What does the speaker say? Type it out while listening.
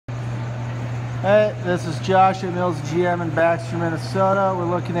Hey, this is Josh at Mills GM in Baxter, Minnesota. We're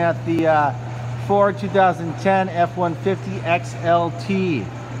looking at the Ford 2010 F-150 XLT.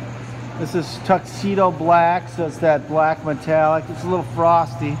 This is tuxedo black, so it's that black metallic. It's a little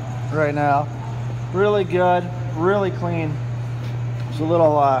frosty right now. Really good, really clean. There's a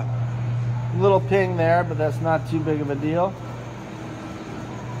little ping there, but that's not too big of a deal.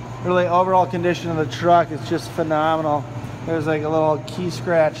 Really, overall condition of the truck is just phenomenal. There's like a little key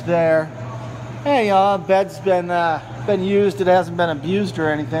scratch there. Hey, bed's been used. It hasn't been abused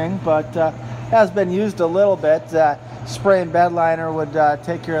or anything, but has been used a little bit. Spray and bed liner would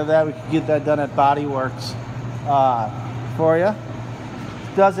take care of that. We could get that done at Body Works for you.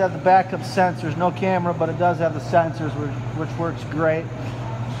 It does have the backup sensors, no camera, but it does have the sensors, which works great.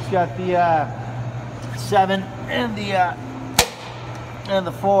 It's got the 7 and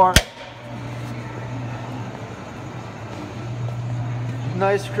the 4.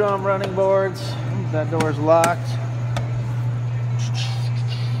 Nice chrome running boards. That door's locked.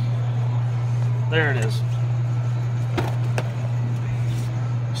 There it is.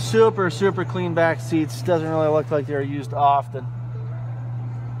 Super clean back seats. Doesn't really look like they're used often.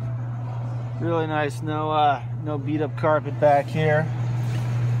 Really nice. No beat up carpet back here.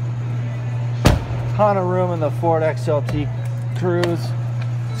 Ton of room in the Ford XLT Cruise.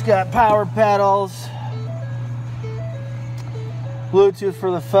 It's got power pedals, Bluetooth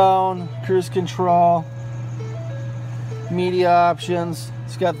for the phone, cruise control, media options.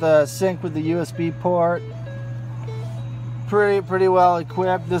 It's got the sync with the USB port. Pretty well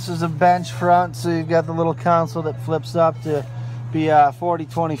equipped. This is a bench front, so you've got the little console that flips up to be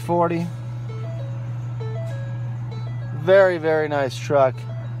 40-20-40. Very nice truck.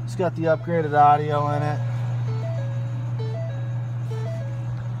 It's got the upgraded audio in it.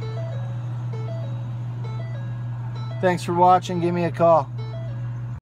 Thanks for watching. Give me a call.